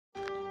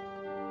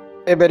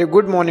A very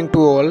good morning to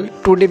all.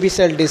 Today we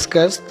shall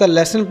discuss the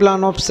lesson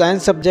plan of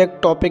science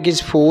subject. Topic is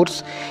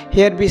force.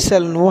 Here we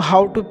shall know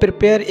how to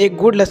prepare a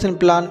good lesson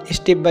plan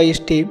step by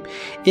step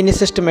in a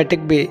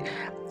systematic way.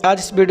 आज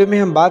इस video में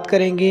हम बात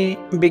करेंगे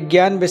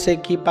विज्ञान विषय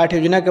की पाठ्य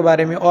योजना के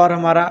बारे में और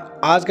हमारा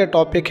आज का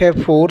टॉपिक है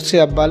फोर्स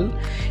या बल।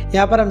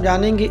 यहाँ पर हम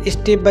जानेंगे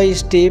स्टेप बाय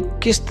स्टेप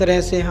किस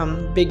तरह से हम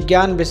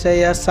विज्ञान विषय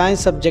या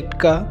साइंस सब्जेक्ट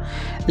का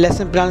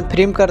लेसन प्लान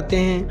फ्रेम करते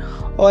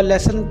हैं और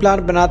लेसन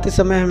प्लान बनाते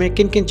समय हमें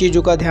किन किन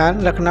चीज़ों का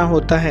ध्यान रखना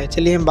होता है।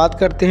 चलिए हम बात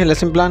करते हैं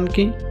लेसन प्लान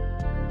की।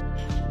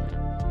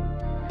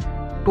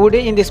 Today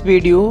in this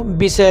video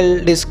we shall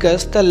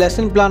discuss the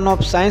lesson plan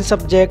of science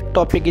subject.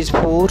 Topic is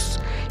force.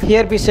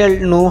 Here we shall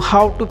know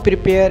how to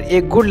prepare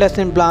a good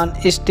lesson plan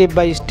step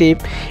by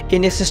step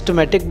in a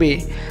systematic way.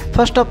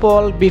 First of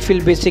all, we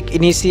fill basic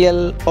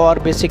initial or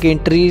basic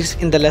entries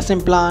in the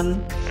lesson plan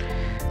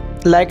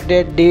like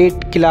that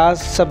date,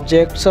 class,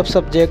 subject,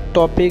 sub-subject,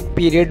 topic,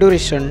 period,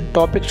 duration.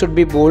 Topic should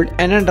be bold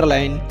and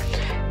underline.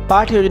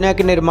 पाठ्य योजना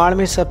के निर्माण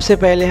में सबसे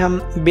पहले हम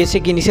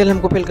basic initial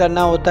हमको fill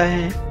करना होता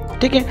है,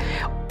 ठीक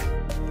है।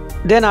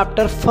 Then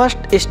after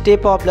first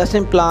step of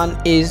lesson plan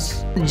is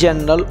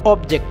general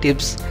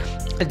objectives.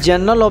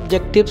 General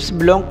objectives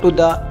belong to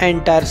the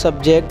entire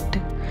subject.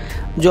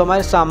 जो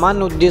हमारे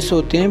सामान्य उद्देश्य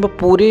होते हैं वो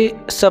पूरे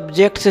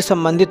सब्जेक्ट से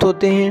संबंधित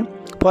होते हैं।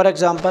 फॉर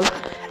एग्जांपल,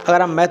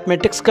 अगर आप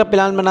मैथमेटिक्स का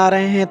प्लान बना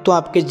रहे हैं तो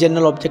आपके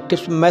जनरल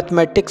ऑब्जेक्टिव्स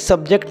मैथमेटिक्स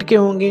सब्जेक्ट के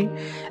होंगे।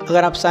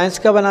 अगर आप साइंस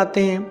का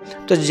बनाते हैं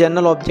तो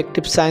जनरल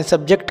ऑब्जेक्टिव्स साइंस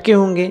सब्जेक्ट के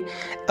होंगे।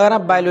 अगर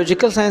आप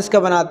बायोलॉजिकल साइंस का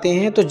बनाते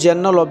हैं तो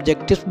जनरल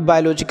ऑब्जेक्टिव्स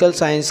बायोलॉजिकल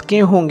साइंस के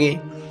होंगे।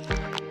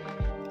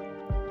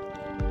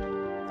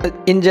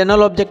 इन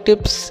जनरल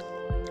ऑब्जेक्टिव्स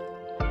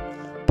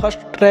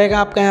फर्स्ट रहेगा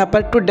आपका यहाँ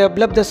पर to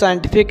develop the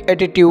scientific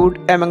attitude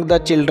among the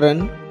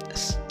children.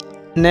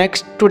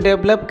 Next, to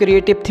develop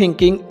creative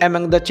thinking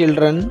among the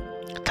children.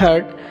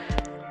 Third,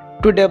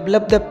 to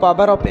develop the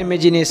power of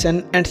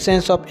imagination and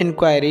sense of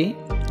inquiry.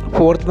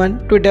 Fourth one,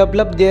 to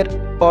develop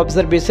their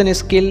observation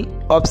skill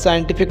of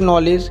scientific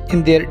knowledge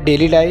in their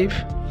daily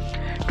life.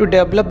 To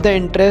develop the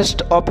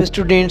interest of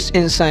students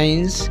in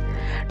science.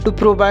 To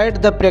provide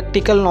the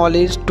practical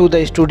knowledge to the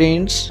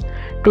students,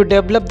 to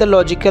develop the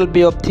logical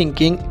way of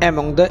thinking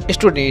among the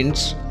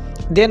students.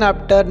 Then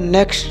after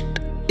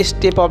next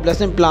step of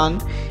lesson plan,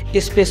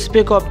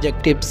 specific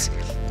objectives.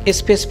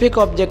 Specific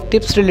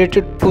objectives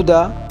related to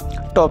the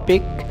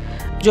topic.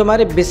 जो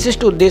हमारे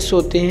विशिष्ट उद्देश्य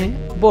होते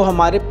हैं वो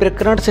हमारे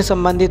प्रकरण से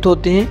संबंधित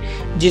होते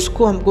हैं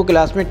जिसको हमको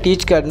क्लास में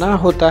टीच करना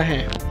होता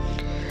है।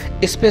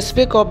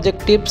 Specific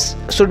objectives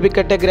should be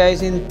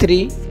categorized in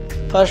 3.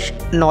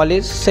 First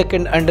knowledge,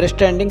 second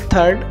understanding,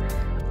 third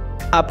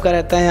आपका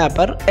रहता है यहाँ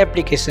पर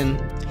application.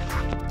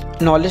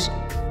 Knowledge,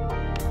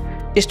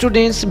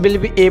 students will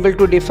be able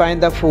to define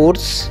the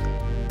force.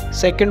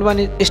 Second one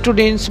is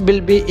students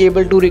will be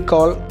able to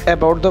recall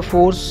about the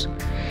force.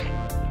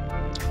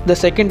 The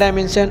second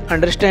dimension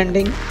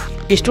understanding,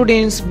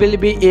 students will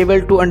be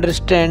able to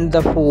understand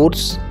the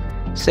force.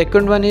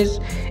 Second one is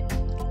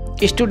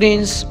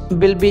students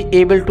will be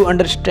able to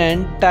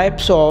understand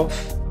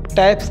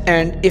types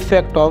and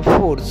effect of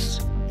force.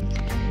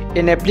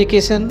 In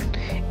application,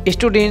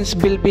 students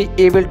will be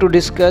able to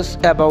discuss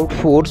about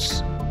force.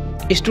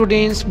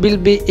 Students will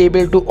be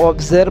able to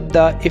observe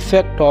the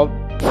effect of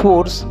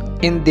force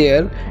in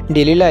their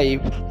daily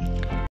life.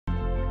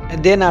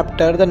 Then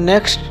after the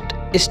next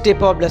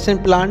step of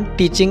lesson plan,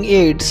 teaching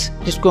aids,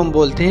 जिसको हम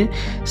बोलते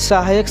हैं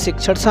सहायक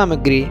शिक्षण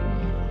सामग्री।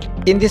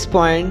 In this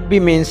point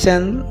we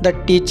mention the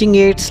teaching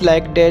aids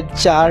like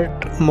that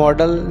chart,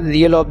 model,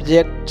 real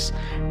objects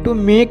to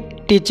make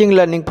teaching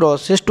learning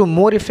process to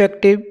more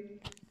effective.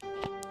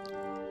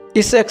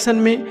 इस section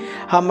में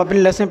हम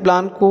अपने लेसन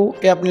प्लान को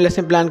या अपने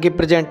लेसन प्लान की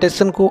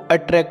प्रेजेंटेशन को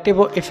अट्रैक्टिव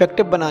और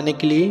इफ़ेक्टिव बनाने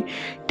के लिए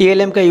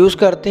TLM का यूज़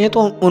करते हैं।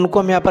 तो उनको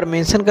हम यहाँ पर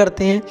मेंशन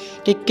करते हैं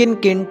कि किन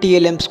किन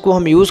TLMs को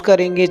हम यूज़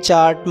करेंगे,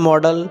 चार्ट,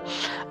 मॉडल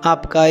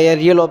आपका या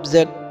रियल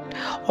ऑब्जेक्ट।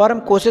 और हम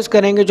कोशिश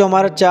करेंगे जो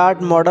हमारा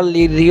चार्ट, मॉडल,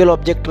 रियल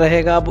ऑब्जेक्ट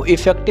रहेगा वो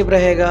इफ़ेक्टिव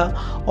रहेगा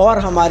और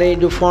हमारे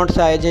जो फॉन्ट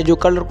साइज है, जो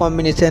कलर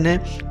कॉम्बिनेशन है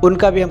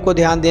उनका भी हमको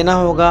ध्यान देना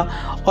होगा।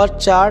 और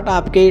चार्ट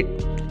आपके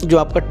जो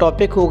आपका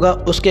टॉपिक होगा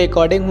उसके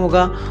अकॉर्डिंग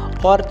होगा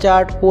और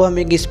चार्ट को हम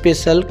एक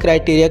स्पेशल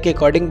क्राइटेरिया के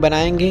अकॉर्डिंग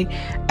बनाएंगे।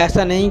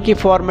 ऐसा नहीं कि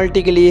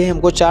फॉर्मेलिटी के लिए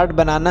हमको चार्ट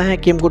बनाना है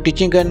कि हमको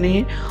टीचिंग करनी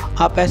है।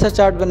 आप ऐसा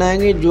चार्ट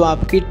बनाएंगे जो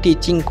आपकी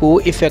टीचिंग को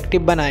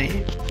इफ़ेक्टिव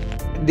बनाए।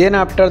 Then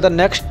after the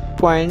next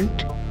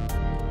point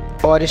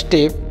और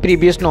स्टेप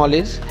प्रीवियस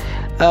नॉलेज,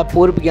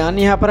 पूर्व ज्ञान।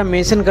 यहाँ पर हम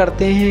मेंशन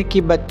करते हैं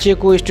कि बच्चे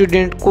को,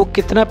 स्टूडेंट को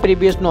कितना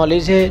प्रीवियस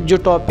नॉलेज है। जो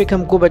टॉपिक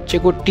हमको बच्चे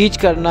को टीच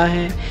करना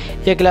है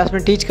या क्लास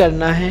में टीच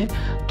करना है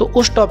तो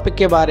उस टॉपिक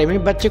के बारे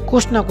में बच्चे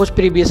कुछ ना कुछ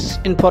प्रीवियस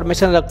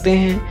इन्फॉर्मेशन रखते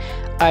हैं,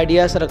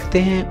 आइडियाज़ रखते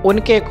हैं।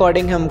 उनके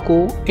अकॉर्डिंग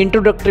हमको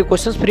इंट्रोडक्टरी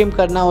क्वेश्चंस फ्रेम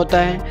करना होता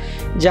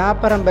है जहाँ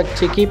पर हम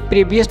बच्चे की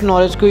प्रीवियस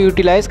नॉलेज को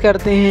यूटिलाइज़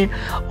करते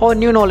हैं और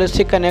न्यू नॉलेज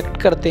से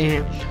कनेक्ट करते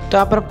हैं। तो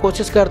यहाँ पर हम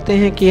कोशिश करते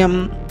हैं कि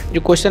हम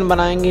जो क्वेश्चन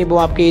बनाएंगे वो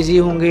आपके इजी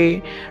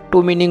होंगे,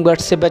 2 मीनिंग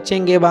वर्ड्स से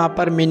बचेंगे, वहाँ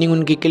पर मीनिंग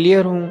उनकी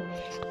क्लियर हों।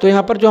 तो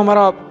यहाँ पर जो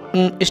हमारा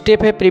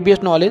स्टेप है प्रीवियस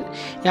नॉलेज।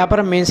 यहाँ पर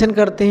हम मेंशन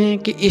करते हैं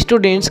कि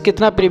स्टूडेंट्स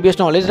कितना प्रीवियस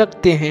नॉलेज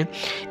रखते हैं।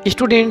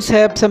 Students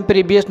have some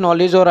previous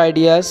knowledge और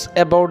ideas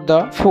about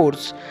the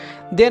force.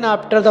 Then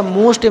after the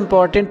most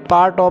important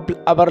part of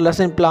our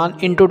lesson plan,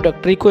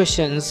 introductory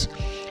questions.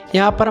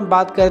 यहाँ पर हम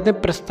बात करते हैं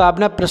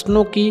प्रस्तावना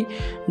प्रश्नों की,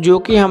 जो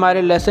कि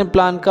हमारे लेसन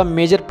प्लान का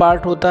मेजर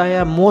पार्ट होता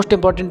है, मोस्ट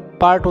इम्पॉर्टेंट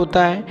पार्ट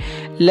होता है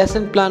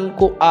लेसन प्लान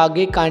को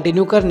आगे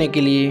कंटिन्यू करने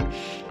के लिए।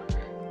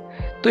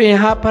 तो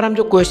यहाँ पर हम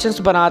जो क्वेश्चंस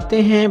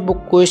बनाते हैं वो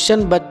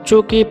क्वेश्चन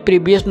बच्चों के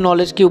प्रीवियस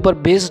नॉलेज के ऊपर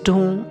बेस्ड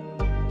हों,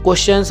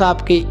 क्वेश्चंस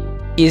आपके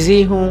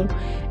इजी हों,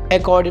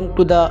 according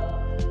to the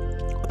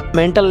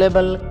mental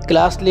level,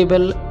 class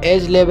level,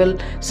 as level,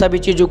 सभी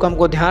चीज़ों का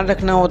हमको ध्यान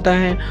रखना होता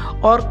है।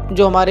 और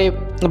जो हमारे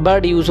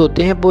वर्ड यूज़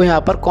होते हैं वो यहाँ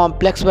पर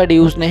कॉम्प्लेक्स वर्ड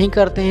यूज़ नहीं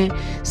करते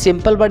हैं,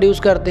 सिंपल वर्ड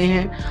यूज़ करते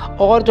हैं।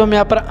 और जो हम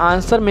यहाँ पर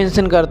आंसर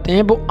मेंशन करते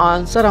हैं वो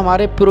आंसर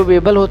हमारे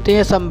प्रोबेबल होते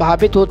हैं,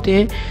 संभावित होते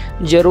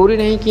हैं। ज़रूरी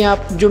नहीं कि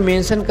आप जो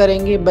मेंशन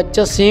करेंगे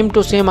बच्चा सेम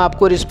टू सेम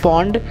आपको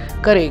रिस्पॉन्ड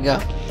करेगा।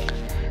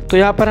 तो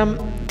यहाँ पर हम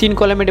 3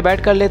 कॉलम में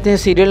डिवाइड कर लेते हैं,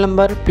 serial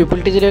number,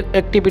 people teacher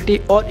activity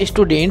और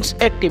students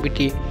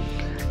activity.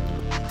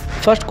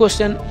 First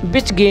question,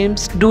 which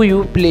games do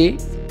you play?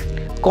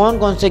 कौन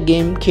कौन से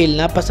गेम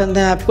खेलना पसंद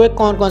है आपको,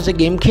 कौन कौन से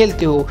गेम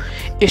खेलते हो?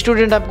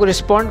 स्टूडेंट आपको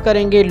रिस्पॉन्ड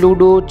करेंगे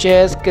ludo,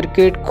 chess,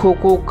 cricket, kho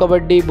kho,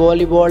 kabaddi,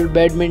 volleyball,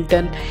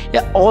 badminton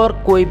या और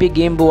कोई भी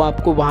गेम वो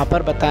आपको वहाँ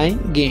पर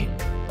बताएंगे।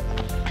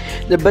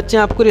 जब बच्चे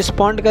आपको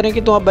रिस्पॉन्ड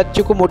करेंगे तो आप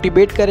बच्चे को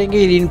मोटिवेट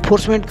करेंगे,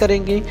 रीइंफोर्समेंट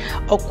करेंगे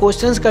और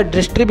क्वेश्चंस का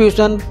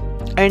डिस्ट्रीब्यूशन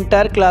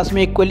एंटायर क्लास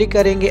में इक्वली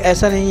करेंगे।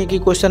 ऐसा नहीं है कि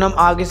क्वेश्चन हम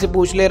आगे से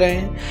पूछ ले रहे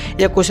हैं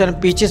या क्वेश्चन हम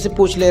पीछे से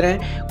पूछ ले रहे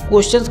हैं।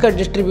 क्वेश्चंस का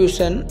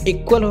डिस्ट्रीब्यूशन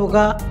इक्वल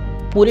होगा,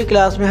 पूरी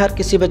क्लास में हर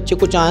किसी बच्चे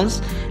को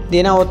चांस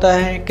देना होता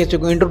है, किसी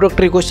को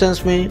इंट्रोडक्टरी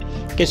क्वेश्चंस में,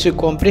 किसी को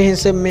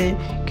कॉम्प्रिहेंसिव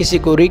में, किसी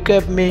को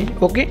रिकैप में।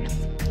 ओके,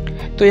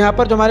 तो यहाँ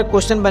पर जो हमारे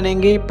क्वेश्चन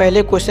बनेंगे,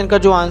 पहले क्वेश्चन का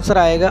जो आंसर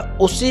आएगा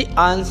उसी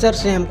आंसर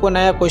से हमको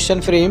नया क्वेश्चन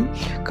फ्रेम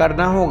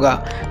करना होगा।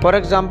 For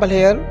example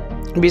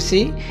here we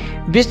C,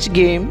 which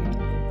game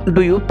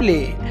do you play?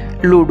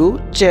 Ludo,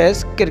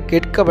 chess,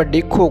 cricket, kabaddi,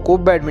 kho kho,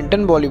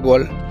 badminton,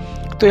 volleyball.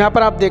 तो यहाँ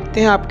पर आप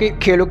देखते हैं आपके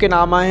खेलों के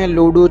नाम आए हैं,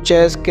 ludo,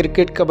 chess,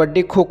 cricket,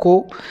 kabaddi, kho kho.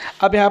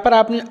 अब यहाँ पर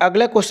आपने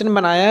अगला क्वेश्चन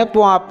बनाया है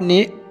वो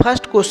आपने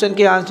फर्स्ट क्वेश्चन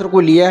के आंसर को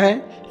लिया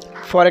है।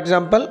 For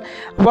example,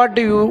 what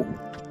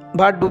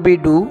do we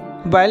do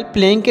while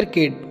playing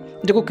cricket?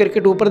 देखो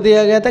क्रिकेट ऊपर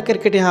दिया गया था,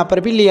 क्रिकेट यहाँ पर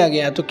भी लिया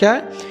गया। तो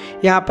क्या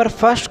यहाँ पर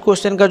फर्स्ट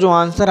क्वेश्चन का जो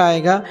आंसर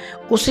आएगा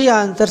उसी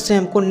आंसर से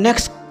हमको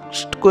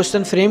नेक्स्ट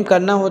क्वेश्चन फ्रेम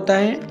करना होता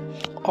है।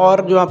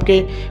 और जो आपके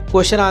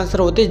क्वेश्चन आंसर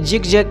होते हैं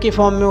जिग जैग के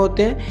फॉर्म में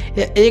होते हैं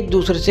या एक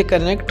दूसरे से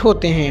कनेक्ट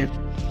होते हैं।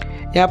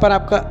 यहाँ पर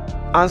आपका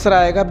आंसर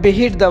आएगा, be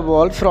hit the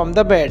ball from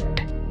the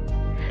bat.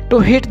 To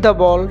hit the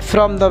ball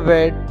from the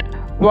bat,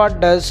 what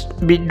does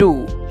B do?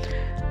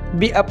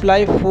 B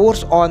apply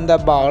force on the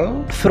ball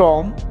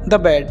from the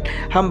bat.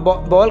 हम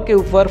बॉल के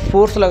ऊपर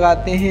फोर्स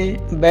लगाते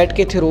हैं बैट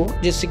के through,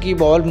 जिससे कि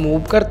ball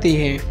move करती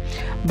है।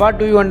 What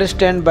do you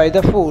understand by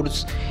the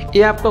force?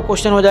 ये आपका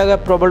क्वेश्चन हो जाएगा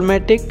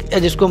प्रॉब्लमेटिक, या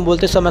जिसको हम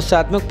बोलते हैं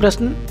समस्यात्मक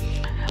प्रश्न।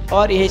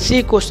 और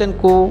इसी क्वेश्चन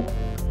को,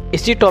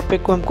 इसी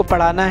टॉपिक को हमको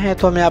पढ़ाना है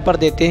तो हम यहाँ पर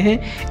देते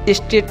हैं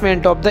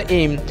statement of the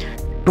M.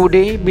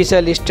 Today we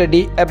shall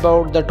study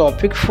about the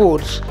topic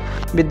force.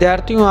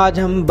 विद्यार्थियों, आज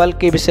हम बल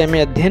के विषय में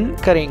अध्ययन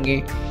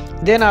करेंगे।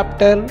 देन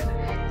आफ्टर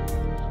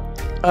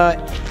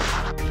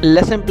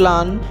लेसन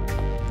प्लान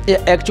या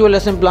एक्चुअल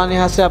लेसन प्लान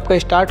यहाँ से आपका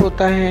स्टार्ट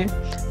होता है।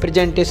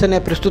 प्रेजेंटेशन है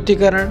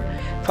प्रस्तुतिकरण,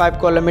 5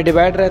 कॉलम में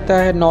डिवाइड रहता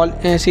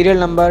है। Serial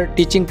number,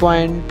 teaching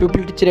point,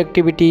 people teacher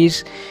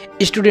activities,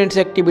 students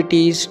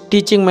activities,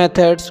 teaching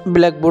methods,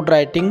 black board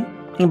writing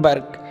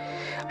work.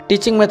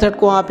 Teaching method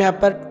को आप यहाँ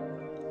पर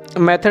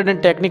मेथड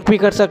एंड टेक्निक भी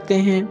कर सकते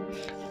हैं।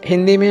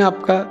 हिंदी में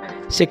आपका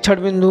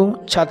शिक्षण बिंदु,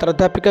 छात्र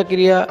अध्यापिका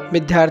क्रिया,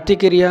 विद्यार्थी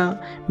क्रिया,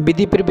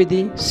 विधि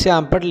प्रविधि,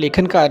 श्यामपट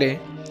लेखन कार्य।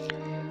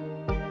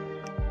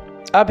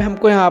 अब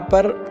हमको यहाँ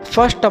पर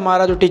फर्स्ट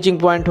हमारा जो टीचिंग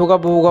पॉइंट होगा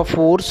वो होगा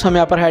फोर्स। हम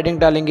यहाँ पर हेडिंग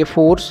डालेंगे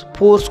फोर्स।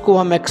 फोर्स को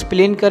हम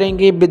एक्सप्लेन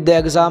करेंगे विद द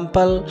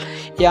एग्जाम्पल,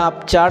 या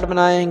आप चार्ट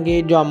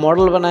बनाएंगे, जो आप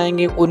मॉडल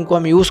बनाएंगे उनको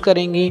हम यूज़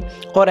करेंगे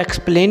और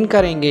एक्सप्लेन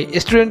करेंगे।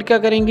 स्टूडेंट क्या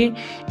करेंगे?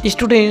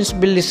 Students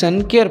will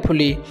listen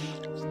carefully.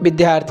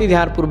 विद्यार्थी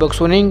ध्यानपूर्वक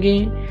सुनेंगे।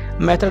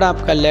 मेथड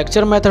आपका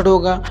लेक्चर मेथड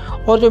होगा।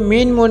 और जो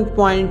मेन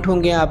पॉइंट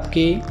होंगे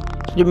आपके,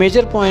 जो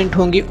मेजर पॉइंट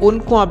होंगे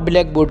उनको आप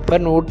ब्लैक बोर्ड पर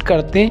नोट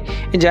करते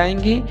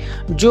जाएंगे।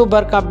 जो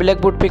वर्क आप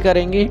ब्लैक बोर्ड पे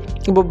करेंगे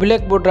वो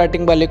ब्लैक बोर्ड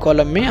राइटिंग वाले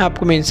कॉलम में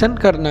आपको मेंशन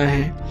करना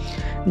है।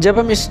 जब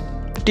हम इस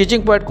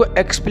टीचिंग पॉइंट को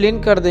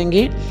एक्सप्लेन कर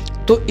देंगे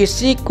तो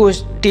इसी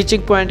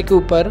टीचिंग पॉइंट के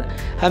ऊपर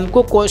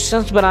हमको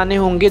क्वेश्चंस बनाने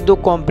होंगे, 2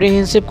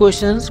 कॉम्प्रिहेंसिव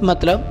क्वेश्चंस।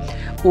 मतलब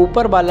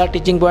ऊपर वाला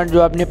टीचिंग पॉइंट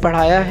जो आपने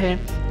पढ़ाया है,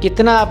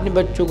 कितना आपने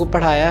बच्चों को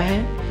पढ़ाया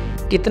है,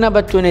 कितना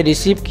बच्चों ने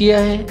रिसीव किया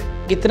है,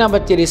 कितना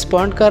बच्चे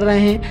रिस्पॉन्ड कर रहे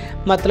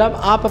हैं। मतलब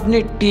आप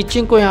अपनी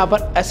टीचिंग को यहाँ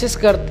पर असेस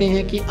करते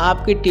हैं कि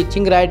आपकी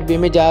टीचिंग राइट वे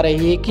में जा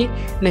रही है कि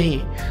नहीं।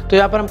 तो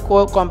यहाँ पर हम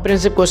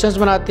कॉम्प्रिहेंसिव क्वेश्चंस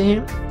बनाते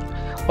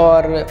हैं।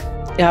 और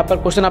यहाँ पर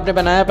क्वेश्चन आपने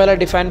बनाया पहला,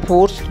 डिफाइन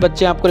फोर्स।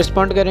 बच्चे आपको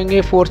रिस्पॉन्ड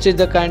करेंगे, force is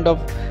the kind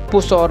of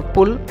push और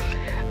पुल।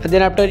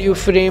 Then after you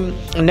frame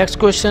next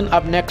question.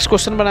 आप नेक्स्ट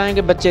क्वेश्चन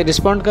बनाएंगे, बच्चे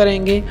रिस्पॉन्ड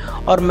करेंगे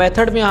और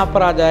मेथड में यहाँ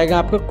पर आ जाएगा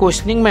आपका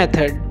क्वेश्चनिंग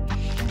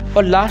मेथड।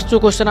 और लास्ट जो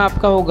क्वेश्चन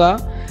आपका होगा,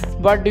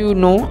 what do you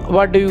know,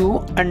 what do you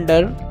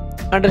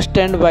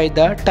understand by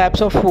the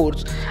types of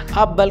force,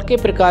 आप बल के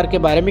प्रकार के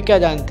बारे में क्या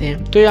जानते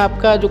हैं। तो ये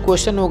आपका जो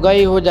क्वेश्चन होगा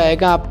ये हो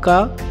जाएगा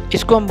आपका,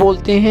 इसको हम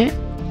बोलते हैं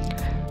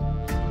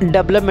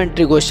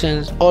डेवलपमेंट्री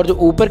क्वेश्चंस। और जो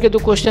ऊपर के दो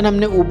क्वेश्चन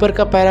हमने ऊपर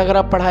का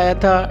पैराग्राफ पढ़ाया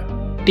था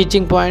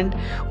टीचिंग पॉइंट,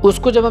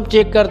 उसको जब हम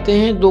चेक करते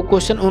हैं दो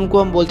क्वेश्चन, उनको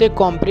हम बोलते हैं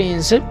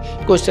कॉम्प्रिहेंसिव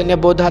क्वेश्चन या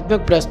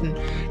बोधात्मक प्रश्न।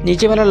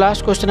 नीचे वाला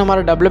लास्ट क्वेश्चन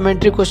हमारा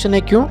डेवलपमेंट्री क्वेश्चन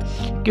है। क्यों?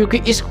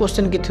 क्योंकि इस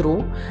क्वेश्चन के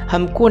थ्रू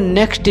हमको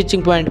नेक्स्ट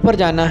टीचिंग पॉइंट पर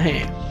जाना है।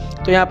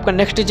 तो यहाँ आपका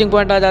नेक्स्ट टीचिंग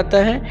पॉइंट आ जाता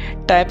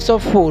है टाइप्स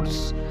ऑफ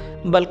फोर्स,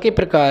 बल के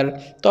प्रकार।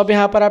 तो अब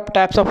यहाँ पर आप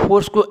टाइप्स ऑफ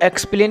फोर्स को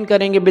एक्सप्लेन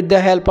करेंगे with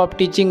the help of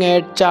teaching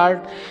add chart,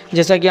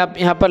 जैसा कि आप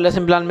यहाँ पर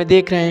लेसन प्लान में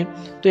देख रहे हैं।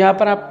 तो यहाँ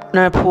पर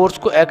आप फोर्स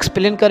को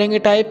एक्सप्लेन करेंगे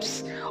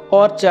टाइप्स,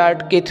 और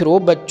चार्ट के थ्रू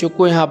बच्चों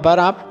को यहाँ पर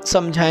आप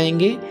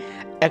समझाएंगे,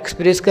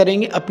 एक्सप्रेस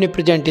करेंगे, अपने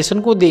प्रेजेंटेशन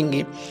को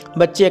देंगे।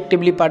 बच्चे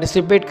एक्टिवली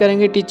पार्टिसिपेट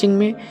करेंगे टीचिंग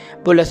में,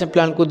 वो लेसन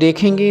प्लान को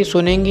देखेंगे,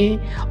 सुनेंगे,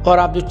 और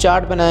आप जो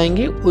चार्ट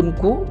बनाएंगे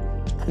उनको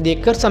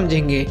देखकर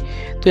समझेंगे।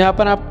 तो यहाँ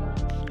पर आप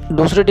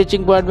दूसरे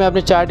टीचिंग पॉइंट में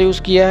आपने चार्ट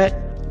यूज़ किया है,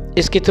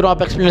 इसके थ्रू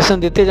आप एक्सप्लेनेशन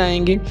देते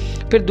जाएंगे।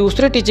 फिर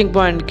दूसरे टीचिंग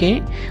पॉइंट के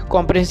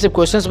कॉम्प्रिहेंसिव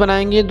क्वेश्चंस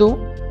बनाएंगे दो,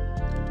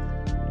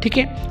 ठीक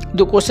है।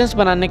 दो क्वेश्चंस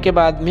बनाने के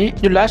बाद में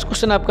जो लास्ट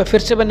क्वेश्चन आपका फिर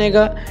से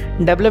बनेगा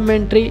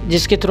डेवलपमेंट्री,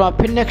 जिसके थ्रू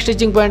आप फिर नेक्स्ट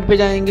टीचिंग पॉइंट पे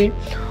जाएंगे।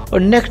 और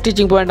नेक्स्ट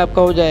टीचिंग पॉइंट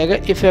आपका हो जाएगा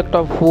इफेक्ट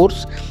ऑफ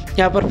फोर्स।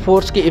 यहाँ पर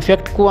फोर्स के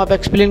इफेक्ट को आप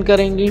एक्सप्लेन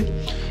करेंगे।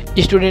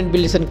 Student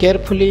will listen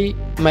carefully.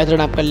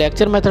 Method आपका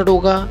लेक्चर मेथड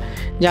होगा,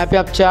 जहाँ पे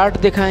आप चार्ट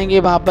दिखाएंगे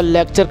वहाँ पर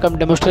लेक्चर कम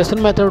डेमोस्ट्रेशन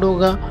मेथड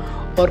होगा।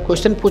 और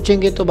क्वेश्चन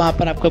पूछेंगे तो वहाँ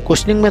पर आपका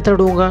क्वेश्चनिंग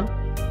मेथड होगा।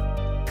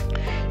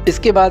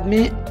 इसके बाद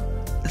में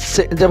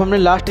जब हमने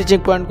लास्ट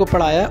टीचिंग पॉइंट को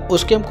पढ़ाया,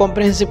 उसके हम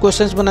कॉम्प्रिहेंसिव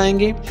क्वेश्चंस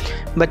बनाएंगे,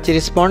 बच्चे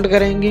रिस्पॉन्ड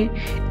करेंगे।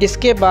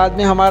 इसके बाद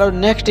में हमारा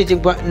next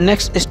teaching point,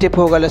 next step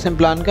होगा लेसन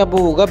प्लान का, वो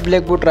होगा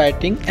black board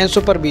writing and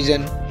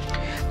supervision.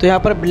 तो यहाँ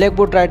पर ब्लैक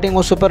बोर्ड राइटिंग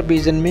और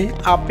सुपरविजन में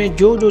आपने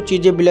जो जो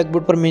चीज़ें ब्लैक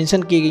बोर्ड पर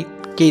मेंशन की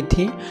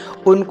थी,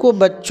 उनको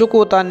बच्चों को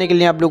उतारने के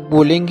लिए आप लोग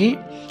बोलेंगे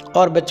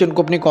और बच्चे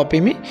उनको अपनी कॉपी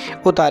में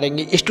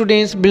उतारेंगे।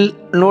 Students will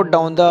note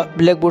down the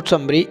black board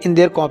summary in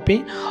their copy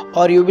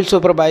और you will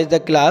supervise the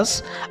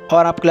class.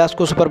 और आप क्लास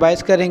को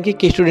सुपरवाइज करेंगे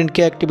कि स्टूडेंट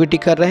क्या एक्टिविटी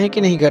कर रहे हैं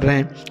कि नहीं कर रहे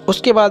हैं।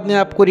 उसके बाद में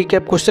आपको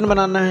रिकैप क्वेश्चन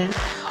बनाना है।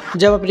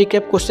 जब आप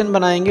रिकैप क्वेश्चन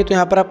बनाएंगे तो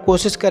यहाँ पर आप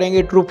कोशिश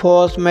करेंगे true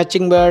false,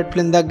 matching word,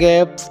 fill in the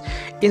gaps,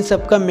 इन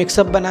सब का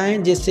मिक्सअप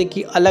बनाएं, जिससे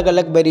कि अलग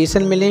अलग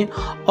वेरिएशन मिलें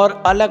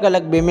और अलग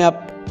अलग वे में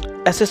आप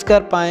एसेस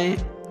कर पाएँ,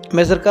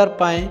 मेज़र कर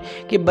पाएँ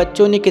कि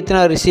बच्चों ने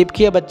कितना रिसीव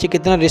किया, बच्चे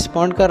कितना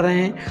रिस्पॉन्ड कर रहे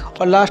हैं।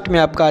 और लास्ट में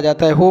आपका आ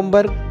जाता है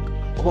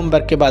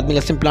होमवर्क के बाद में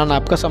लेसन प्लान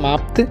आपका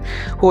समाप्त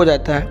हो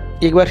जाता है।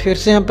 एक बार फिर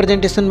से हम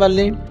प्रेजेंटेशन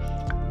वाले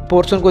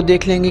पोर्शन को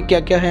देख लेंगे क्या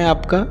क्या है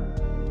आपका।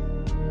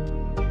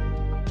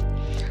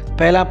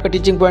 पहला आपका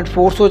टीचिंग पॉइंट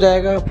फोर्स हो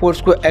जाएगा,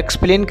 फोर्स को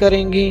एक्सप्लेन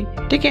करेंगे,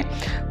 ठीक है।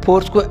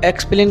 फोर्स को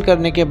एक्सप्लेन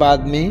करने के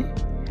बाद में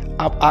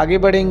आप आगे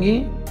बढ़ेंगे।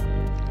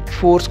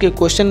 फोर्स के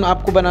क्वेश्चन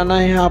आपको बनाना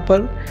है। यहाँ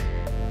पर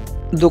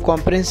दो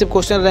कॉम्प्रिहेंसिव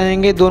क्वेश्चन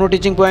रहेंगे दोनों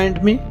टीचिंग पॉइंट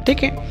में,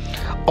 ठीक है।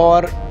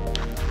 और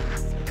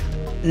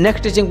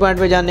नेक्स्ट टीचिंग पॉइंट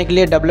पे जाने के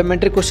लिए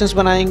डेवलपमेंट्री क्वेश्चंस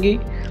बनाएंगे,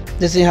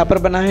 जैसे यहाँ पर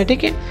बना है,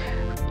 ठीक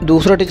है।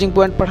 दूसरा टीचिंग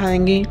पॉइंट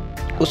पढ़ाएंगे।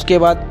 उसके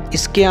बाद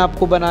इसके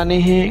आपको बनाने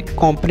हैं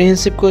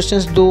कॉम्प्रिहेंसिव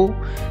क्वेश्चंस दो,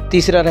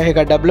 तीसरा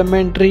रहेगा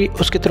डेवलपमेंट्री।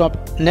 उसके थ्रू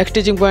आप नेक्स्ट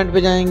टीचिंग पॉइंट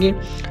पे जाएंगे।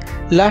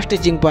 लास्ट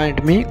टीचिंग पॉइंट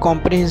में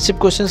कॉम्प्रिहेंसिव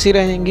क्वेश्चंस ही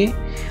रहेंगे,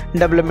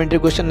 डेवलपमेंट्री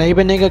क्वेश्चन नहीं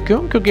बनेगा। क्यों?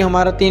 क्योंकि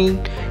हमारा 3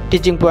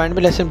 टीचिंग पॉइंट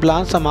में लेसन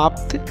प्लान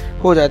समाप्त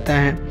हो जाता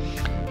है।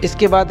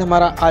 इसके बाद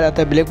हमारा आ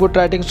जाता है black board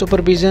writing,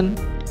 supervision,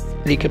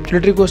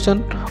 रिकैपिटुलेटरी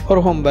question और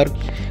होमवर्क।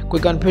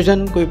 कोई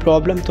कन्फ्यूजन, कोई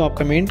प्रॉब्लम तो आप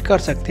कमेंट कर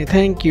सकते हैं।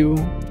 Thank you.